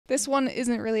This one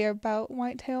isn't really about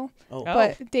whitetail, Oh,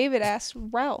 but David asked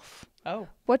Ralph,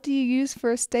 what do you use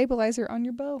for a stabilizer on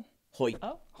your bow? Hoyt.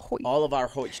 Hoyt. All of our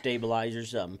Hoyt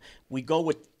stabilizers, we go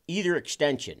with either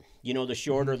extension, the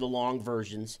short or the long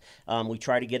versions. We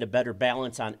try to get a better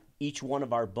balance on each one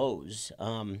of our bows.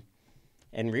 And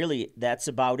really, that's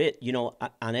about it.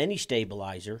 On any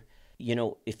stabilizer,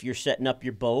 if you're setting up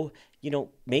your bow,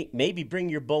 maybe bring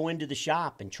your bow into the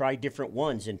shop and try different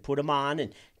ones and put them on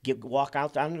and walk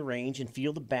out on the range and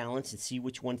feel the balance and see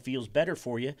which one feels better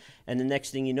for you. And the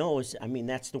next thing you know is,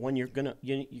 that's the one you're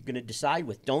gonna decide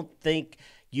with. Don't think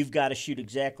you've got to shoot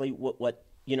exactly what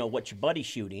your buddy's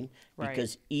shooting,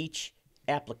 because each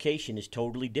application is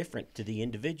totally different to the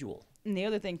individual. And the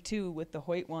other thing too with the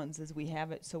Hoyt ones is we have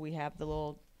the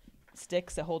little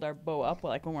sticks that hold our bow up,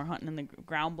 like when we're hunting in the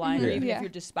ground blind, or even if you're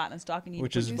just spotting and stalking,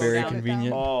 which is very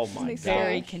convenient. Oh my god,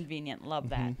 very convenient. Love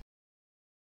that.